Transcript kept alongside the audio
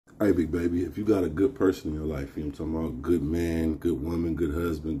Hey, big baby, if you got a good person in your life, you know what I'm talking about? Good man, good woman, good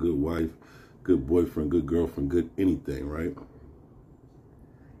husband, good wife, good boyfriend, good girlfriend, good anything, right?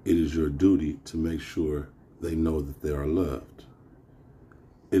 It is your duty to make sure they know that they are loved.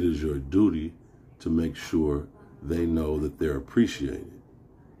 It is your duty to make sure they know that they're appreciated,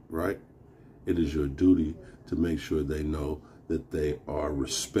 right? It is your duty to make sure they know that they are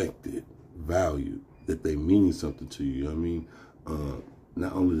respected, valued, that they mean something to you. You know what I mean?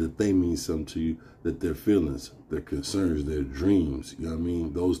 Not only that they mean something to you, that their feelings, their concerns, their dreams, you know what I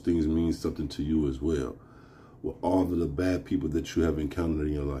mean? Those things mean something to you as well. Well, all of the bad people that you have encountered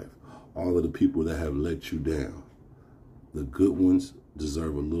in your life, all of the people that have let you down, the good ones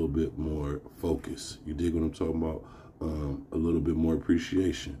deserve a little bit more focus. You dig what I'm talking about? A little bit more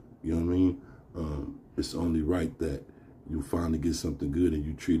appreciation. You know what I mean? It's only right that you finally get something good and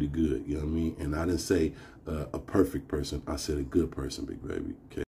you treat it good. You know what I mean? And I didn't say a perfect person. I said a good person, big baby. Okay.